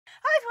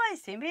Hi,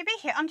 it's Tim, baby.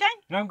 Here, I'm Jane.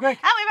 And I'm Greg.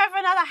 And we're back for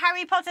another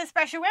Harry Potter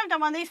special. We haven't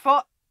done one of these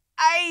for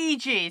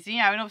ages. You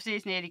know, and obviously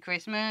it's nearly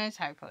Christmas.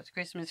 Harry Potter's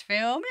Christmas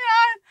film.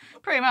 Yeah,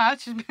 pretty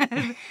much.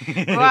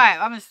 Right,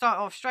 I'm going to start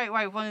off straight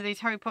away with one of these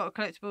Harry Potter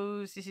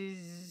collectibles. This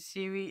is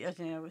series, I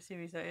don't know what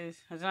series that is.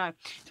 I don't know.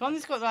 It's one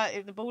that's got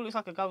like, the ball looks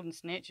like a golden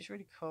snitch. It's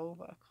really cool,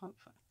 but I can't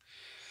find.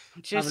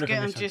 I'm just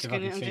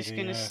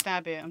gonna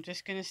stab it. I'm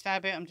just gonna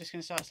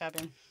start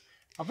stabbing.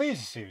 I think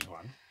it's a series 1.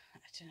 I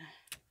don't know.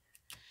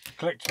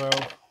 Collect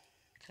 12.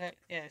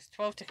 Yeah, it's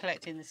 12 to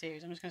collect in the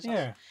series. I'm just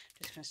gonna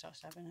start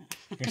stabbing it.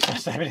 You're start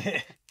stabbing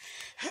it.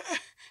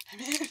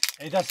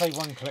 It does say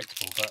 1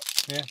 collectible,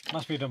 but yeah,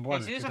 must be number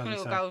 1. It looks like a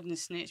little golden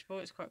snitch ball.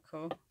 It's quite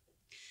cool.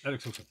 That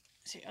looks awesome.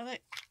 See, are they?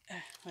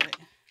 Oh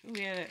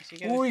yeah, look. So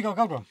you got a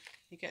gold one.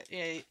 You get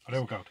a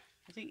little gold.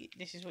 I think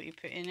this is what you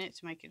put in it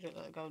to make it look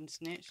like a golden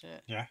snitch.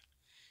 Look. Yeah.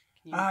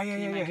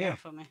 Can you make it out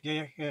for me?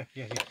 Yeah. And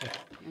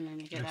then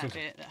you get that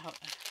bit.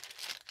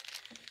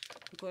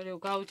 We've got a little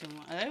golden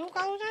one. Are they all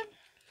golden?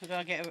 Or do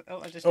I get a,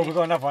 we've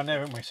got another one there,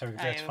 haven't we? So we'll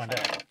be able to find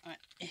out. Right.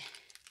 It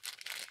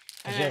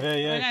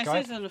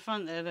says on the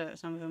front there that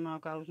some of them are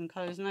golden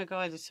colours. No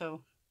guide at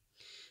all.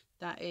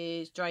 That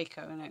is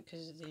Draco in it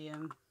because of the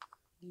you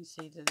can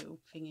see the little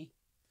thingy,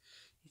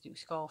 his little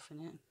scarf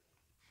in it.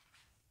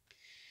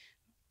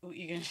 Oh,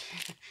 you're gonna.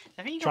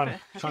 I think you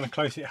trying to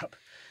close it up.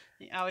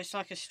 Oh, it's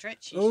like a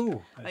stretchy.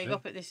 Oh, you got to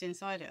put this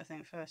inside it, I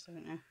think, first,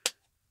 haven't you?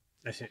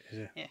 That's it.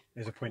 Yeah.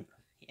 There's a point.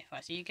 Yeah,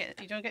 right. So you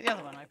don't get the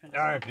other one open.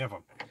 I open the other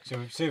one.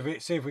 So see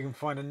if we can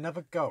find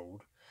another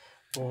gold,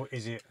 or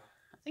is it?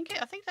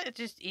 I think that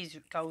just is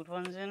gold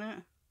ones in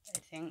it. I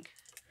think.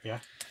 Yeah.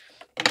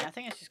 Yeah, I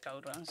think it's just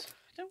gold ones.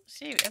 I don't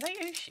see it. Are they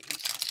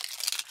Ooshies?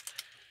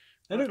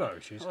 They look like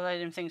Ooshies. Or they're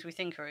them things we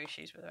think are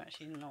Ooshies, but they're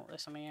actually not. They're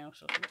something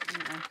else. Or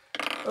something,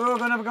 Oh, I've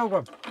got another gold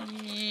one.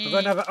 I've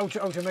got another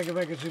ultra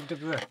mega super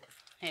duper.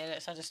 Yeah,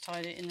 I just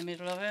tied it in the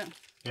middle of it.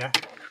 Yeah.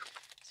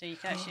 So you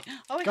can actually.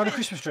 Oh, we got a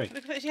Christmas tree.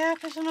 Put it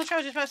on our tray. I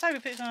was just about to say we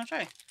put it on our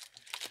tray.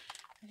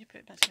 Did you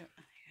put it back to it?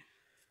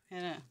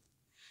 Yeah, no.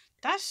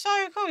 That's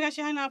so cool. You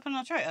actually hang that up on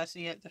our tray. Oh, so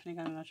yeah, definitely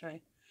going on our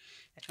tray.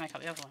 Have to make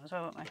up the other one as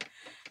well, won't we?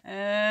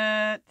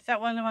 Is that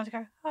one of the ones that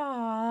go?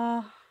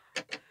 Ah.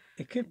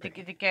 It could be.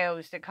 The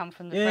girls that come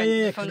from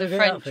the from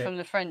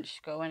the French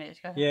school, and it's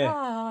go. Yeah.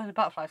 Ah, and the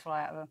butterflies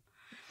fly out of them.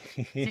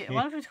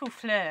 One of them's called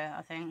Fleur,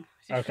 I think.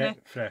 Okay,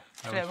 Fleur.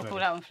 We'll call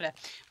that one Fleur.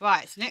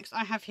 Right, so next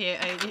I have here,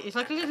 it's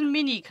like a little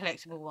mini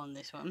collectible one,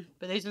 this one.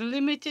 But there's a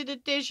limited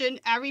edition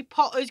Harry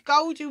Potter's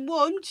golden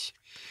ones.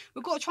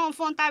 We've got to try and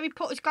find Harry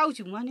Potter's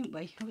golden one, haven't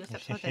we? Oh, it's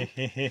upside down.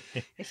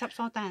 It's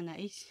upside down, that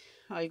is.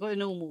 Oh, you got a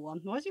normal one.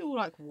 Why is it all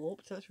like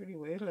warped? That's really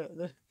weird.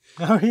 Look,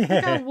 oh yeah.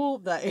 Look how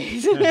warped that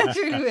is. That's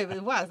really weird.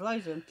 But wow, there's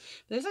loads of them.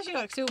 But there's actually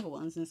like silver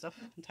ones and stuff,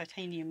 and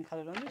titanium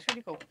coloured ones. It's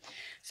really cool.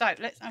 So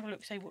let's have a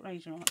look, see what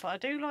these are like. But I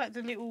do like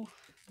the little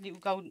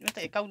golden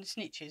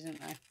snitches, isn't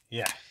they?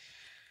 Yeah.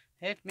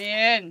 Hit me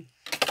in.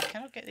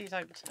 Can I get these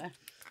over today?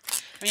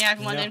 When you're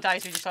having one of them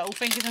days, we just like all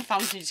fingers and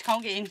thumbs, and you just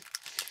can't get in.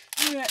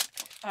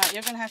 Alright,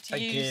 you're going to have to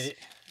use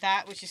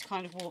that, which is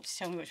kind of warped, to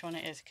tell me which one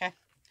it is, okay?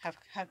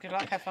 Have good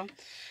luck, have fun.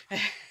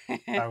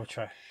 I will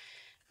try.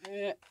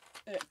 Right.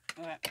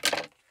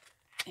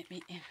 Let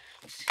me in.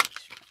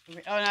 Oh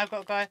no, I've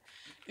got a guy.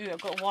 Ooh,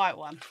 I've got a white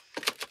one.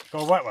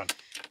 Got a white one?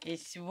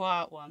 It's a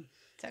white one.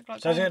 Is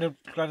that so is it a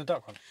glow in the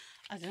dark one?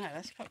 I don't know,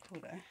 that's quite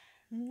cool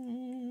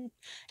though.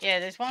 Yeah,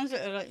 there's ones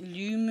that are like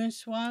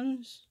Loomis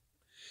ones.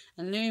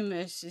 And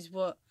Loomis is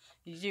what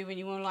you do when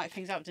you want to light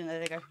things up, don't they?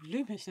 They go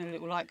Loomis and a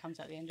little light comes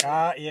out the end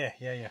of it.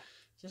 Yeah.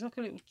 So it's like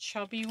a little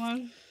chubby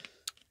one.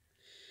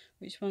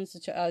 Which one's the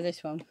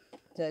this one.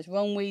 So it's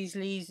Ron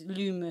Weasley's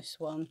Loomis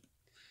one.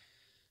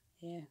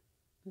 Yeah,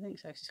 I think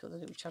so. 'Cause it's got the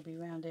little chubby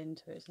round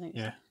end to it. I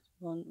think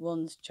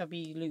Ron's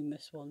chubby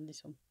Loomis one.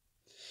 This one.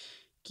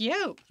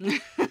 Cute.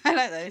 I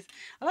like those.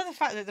 I like the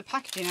fact that the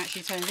packaging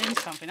actually turns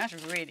into something. That's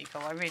really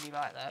cool. I really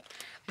like that.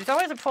 There's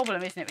always a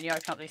problem, isn't it, when you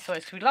open up these toys?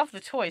 Because we love the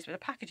toys, but the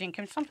packaging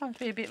can sometimes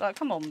be a bit like,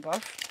 come on,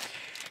 bruv.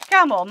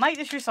 Come on, make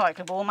this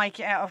recyclable or make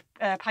it out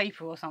of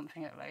paper or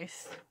something at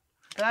least.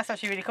 But that's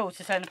actually really cool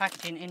to turn the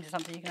packaging into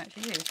something you can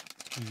actually use.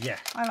 Yeah.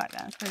 I like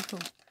that. It's very cool.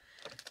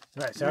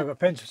 Right, so I've got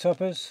pencil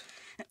toppers.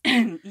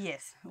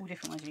 Yes, all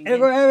different ones you can I've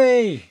got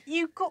Harry.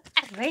 You got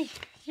Harry.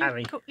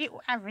 You got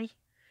little Harry.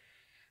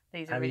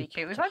 These are really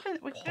cute.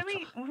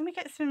 When we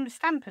get some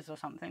stampers or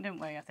something, didn't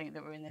we? I think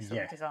that were in this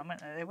sort of design,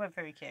 weren't they? They were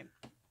very cute.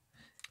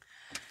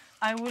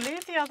 I will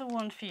leave the other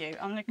one for you.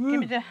 I'm going to give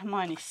me the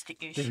Hermione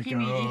stickers. Give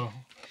me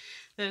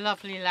the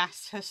lovely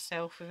lass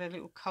herself with her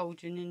little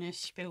cauldron and her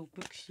spell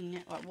books in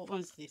it. Right, what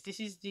one's this? This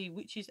is the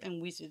Witches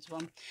and Wizards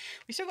one.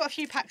 We've still got a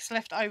few packs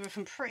left over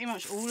from pretty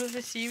much all of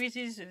the series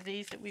of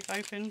these that we've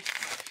opened.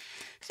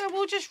 So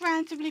we'll just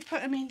randomly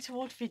put them into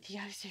odd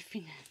videos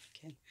every now and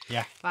again.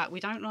 Yeah. But we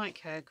don't like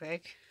her,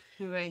 Greg.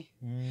 Do we?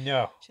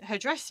 No. Her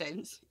dress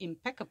sense,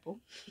 impeccable.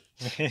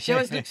 She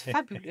always looks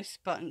fabulous,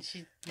 but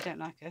we don't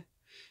like her.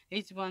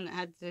 He's the one that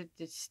had the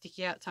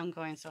sticky out tongue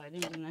guy inside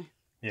him, didn't he?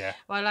 Yeah.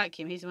 Well, I like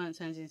him. He's the one that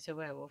turns into a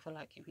werewolf. I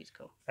like him. He's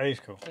cool. Oh, he's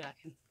cool. I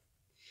like him.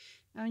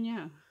 Oh,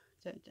 no.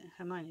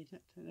 Hermione,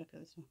 don't look at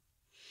this one.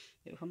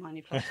 Little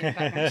Hermione plushie in the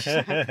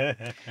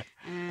background.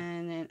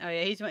 And then, oh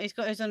yeah, he's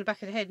got his on the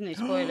back of the head, isn't he?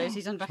 Spoilers,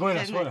 he's on the back of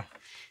his head.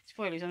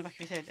 Spoilers on the back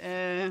of his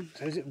head.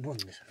 So is it one?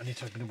 I need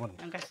to open the one.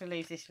 I'm going to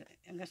leave this.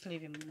 I'm going to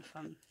leave him in the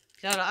front.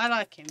 I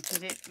like him. Is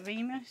it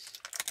Remus?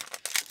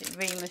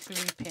 Remus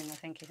Lupin, I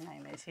think his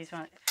name is. He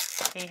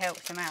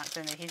helps them out,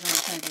 doesn't he? He's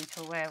not turned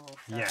into a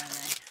werewolf. Though, yeah.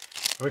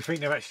 We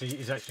think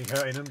he's actually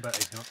hurting them, but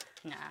he's not.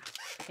 Nah,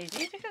 he's a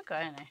good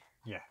guy, isn't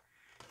he? Yeah.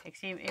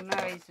 He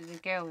marries the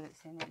girl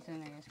that's in it,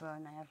 doesn't he, as well?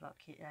 And they have like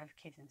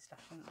kids and stuff,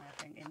 don't they?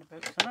 I think in the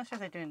books. I'm not sure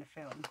if they do in the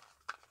film. Do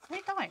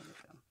they die in the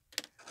film?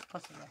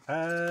 Possibly.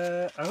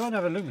 I got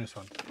another luminous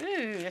one.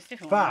 Ooh, that's a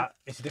different but one.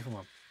 It's a different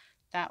one.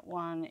 That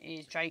one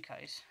is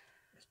Draco's.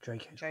 It's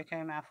Draco. Draco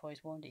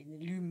Malfoy's wand in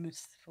the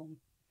luminous form.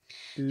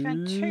 You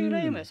found 2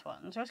 luminous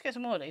ones. Let's get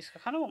some more of these. I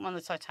kind of want one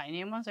of the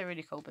titanium ones. They're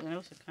really cool, but then I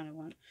also kind of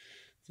want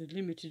the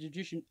limited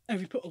edition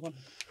Harry Potter one.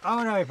 Oh,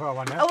 an Harry Potter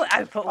one now. Oh,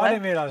 Harry Potter one. I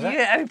didn't realise that.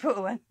 Yeah, Harry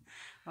Potter one.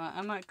 Right,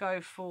 I might go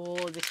for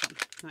this one.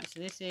 Right, so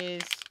this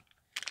is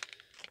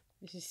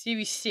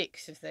series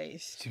 6 of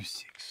these. Series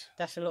 6.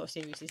 That's a lot of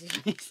series. This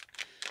is.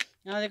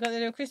 Oh, they've got the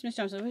little Christmas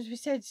jumps. As we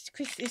said, it's the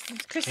Christmas film.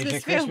 It's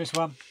a Christmas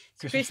one.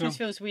 Christmas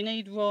film. So we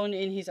need Ron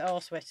in his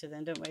arse sweater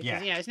then, don't we?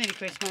 Yeah. Yeah, it's nearly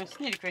Christmas.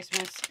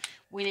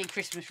 We need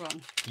Christmas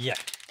Ron. Yeah.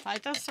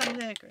 It does say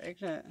there, Greg.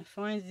 Look,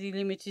 find the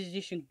limited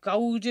edition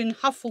golden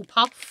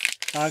Hufflepuff.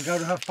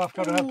 Golden Hufflepuff,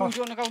 golden Hufflepuff. Do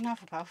you want a golden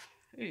Hufflepuff?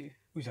 Ooh.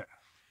 Who's that?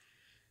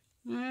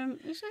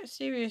 It's like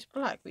Sirius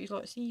Black, but he's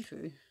like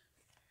see-through.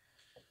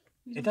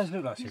 It does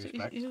look like Sirius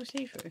Black. He's all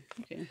see-through.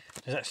 Okay.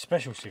 Is that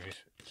special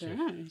Sirius? I don't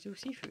know. He's all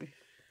see-through.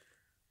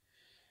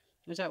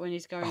 Is that when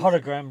he's going...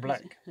 Hologram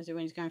black. Is it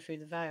when he's going through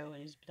the veil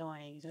and he's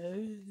dying? He's,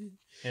 oh.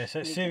 Yeah, so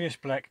it's Sirius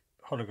Black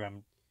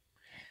hologram.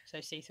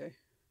 So see-through.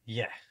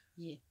 Yeah.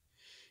 Yeah.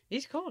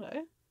 He's cool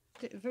though.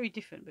 Very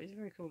different, but it's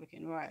very cool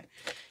looking. Right.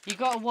 You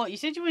got what? You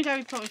said you wanted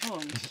Harry Potter's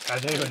one. I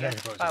do want Harry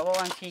Potter's one. Right, what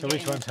one can you get? So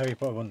which one's Harry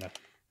Potter one then?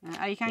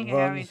 Oh, you can get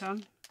Harry's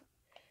one.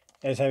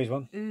 There's Harry's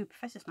one. Ooh,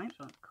 Professor Snape's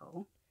one's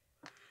cool.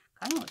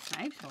 I don't know what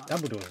Snape's one.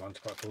 Dumbledore's one's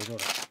quite cool as well.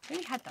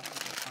 We had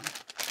Dumbledore's one.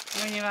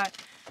 When you're like,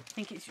 I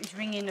think it's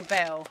ringing the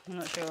bell. I'm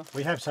not sure.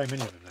 We have so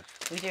many of them.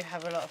 We do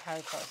have a lot of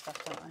Harry Potter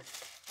stuff, don't we?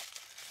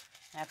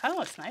 Yeah, I kind of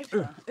want Snape's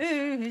one.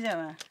 Ooh, who's that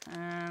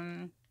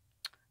one?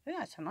 Who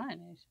that's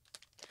Hermione's?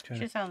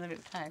 Should say on the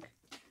little tag.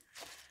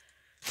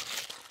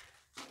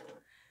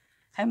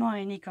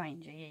 Hermione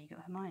Granger. Yeah, you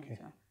got Hermione's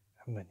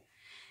one.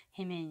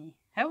 Hermione.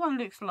 Her one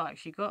looks like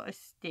she got a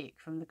stick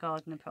from the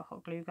garden and put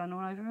hot glue gun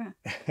all over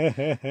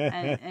it.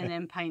 and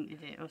then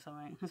painted it or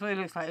something. That's what it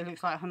looks like. It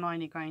looks like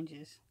Hermione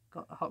Granger's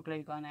got a hot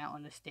glue gun out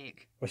on a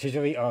stick. Well, she's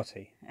very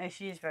arty.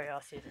 She is very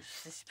arty.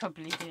 She's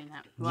probably doing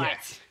that. Right.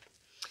 Yes.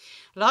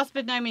 Last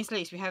but no means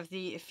least, we have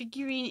the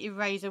figurine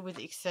eraser with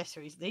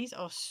accessories. These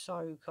are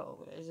so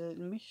cool. There's a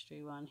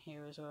mystery one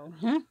here as well.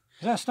 Is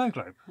that a snow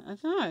globe? I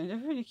don't know. They're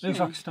really cute. Looks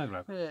like a snow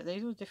globe. Look,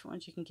 these are all different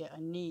ones you can get. I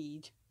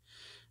need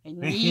the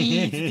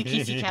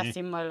kitty cat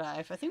in my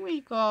life. I think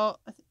we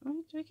got...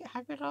 did we get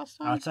Hagrid last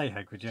time? I'd say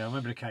Hagrid, yeah. I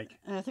remember the cake.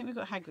 I think we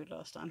got Hagrid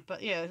last time.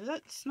 But yeah,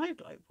 that snow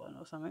globe one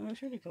or something. It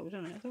looks really cool,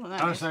 doesn't it? I don't know what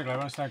that is. Snow globe,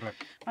 on a snow globe.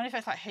 I wonder if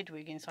that's like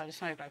Hedwig inside a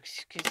snow globe,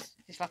 because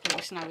it's like a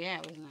little snowy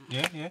owl, isn't it?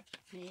 Yeah, yeah.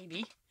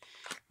 Maybe.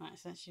 Right,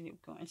 so that's your little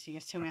guy. So you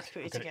have to tell me how to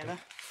put it together.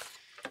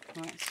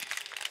 Right,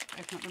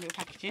 open up the little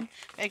packaging.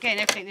 But again,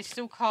 everything, this is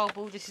all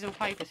cardboard, this is all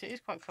paper, so it is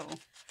quite cool.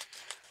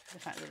 The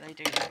fact that they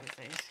do that with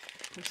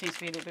these. It seems to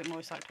be a little bit more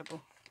recyclable.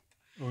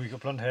 Oh, you've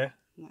got blonde hair.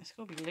 No, it's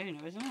got to be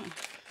Luna, isn't it?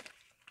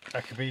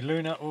 That could be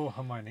Luna or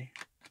Hermione.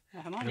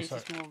 No, Hermione's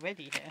just more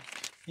reddy hair.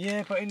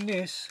 Yeah, but in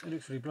this, it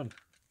looks really blonde.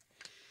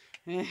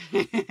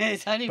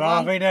 It's only one.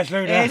 I mean, that's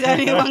Luna. There's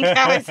only one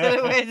character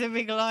that wears a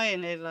big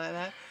lion head like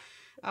that.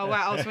 Oh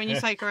wow! So when you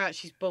take her out,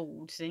 she's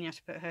bald. So then you have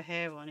to put her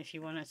hair on if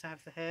you want her to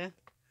have the hair.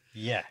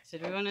 Yeah. So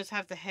do we want her to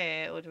have the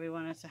hair, or do we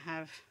want her to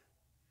have?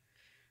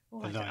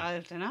 Oh,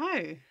 I don't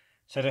know.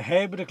 So the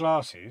hair with the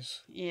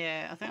glasses.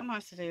 Yeah, I think I might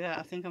have to do that.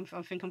 I think I'm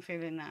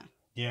feeling that.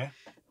 Yeah.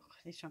 Oh,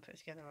 I need to try and put it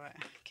together right.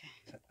 Okay.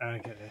 I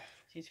get there.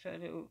 She's put a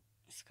little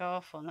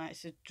scarf on. That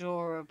is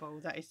adorable.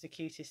 That is the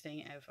cutest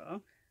thing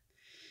ever.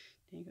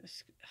 Then you got.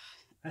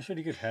 That's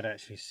really good how that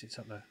actually sits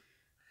up there.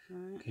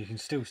 Right. You can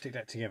still stick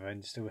that together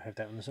and still have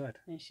that on the side.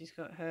 And she's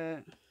got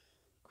her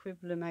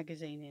Quibbler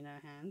magazine in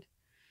her hand.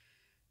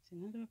 So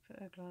now do I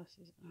put her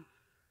glasses on?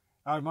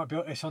 Oh, it might be.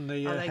 It's on the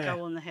they hair.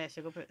 go on the hair,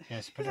 so you've got to put...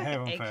 Yes, put the hair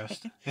on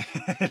first.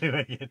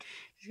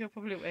 She's got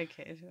probably a little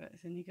egghead, right? So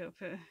then you've got to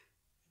put...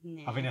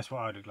 No. I think that's what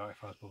I'd look like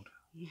if I was bald.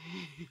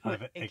 I'd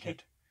have an egghead.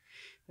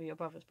 Well, your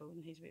brother's bald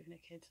and he's a bit of an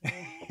egghead. So...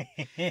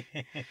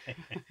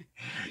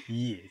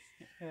 Yes.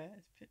 Right,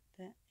 let's put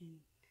that in.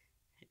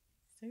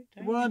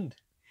 So one.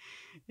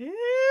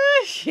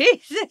 Ooh,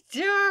 she's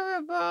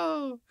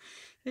adorable.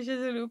 So she has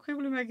a little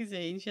Quibbler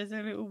magazine. She has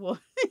her little wand.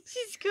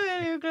 She's got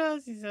her little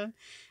glasses on.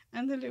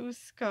 And the little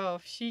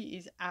scarf. She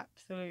is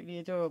absolutely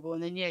adorable.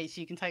 And then, yeah,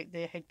 so you can take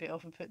the head bit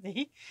off and put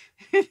the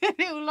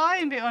little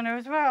lion bit on her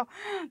as well.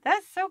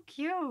 That's so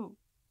cute.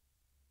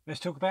 let's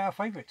talk about our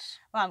favourites.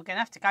 Well, I'm going to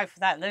have to go for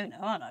that Luna,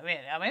 aren't I,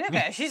 really? I mean, look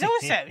at her. She's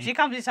awesome. She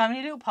comes in so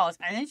many little parts.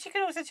 And then she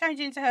can also change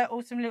into her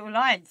awesome little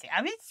lion thing.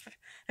 I mean,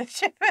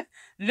 it's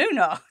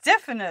Luna,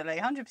 definitely,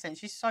 100%.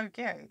 She's so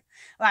cute.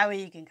 Well,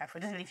 you can go for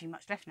it. Doesn't leave you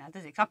much left now,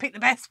 does it? 'Cause I picked the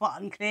best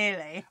one,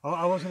 clearly.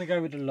 I was going to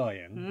go with the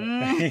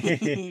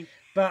lion.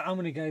 But, but I'm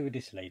going to go with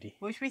this lady.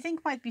 Which we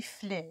think might be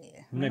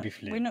Flair. Maybe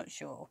Flair. We're not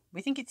sure.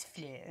 We think it's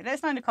Flair. Let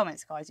us know in the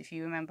comments, guys, if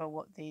you remember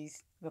what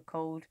these were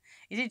called.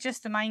 Is it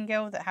just the main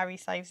girl that Harry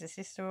saves the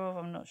sister of?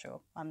 I'm not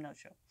sure.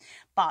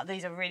 But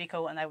these are really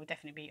cool and they will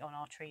definitely be on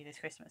our tree this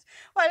Christmas.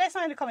 Well, let us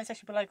know in the comment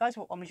section below, guys,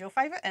 what one was your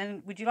favourite,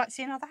 and would you like to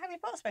see another Harry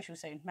Potter special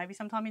soon? Maybe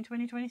sometime in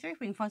 2023 if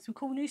we can find some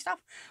cool new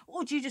stuff.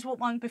 Or do you just want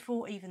one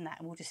before even that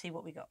and we'll just see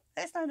what we got?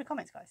 Let us know in the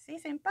comments, guys. See you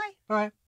soon. Bye. Bye.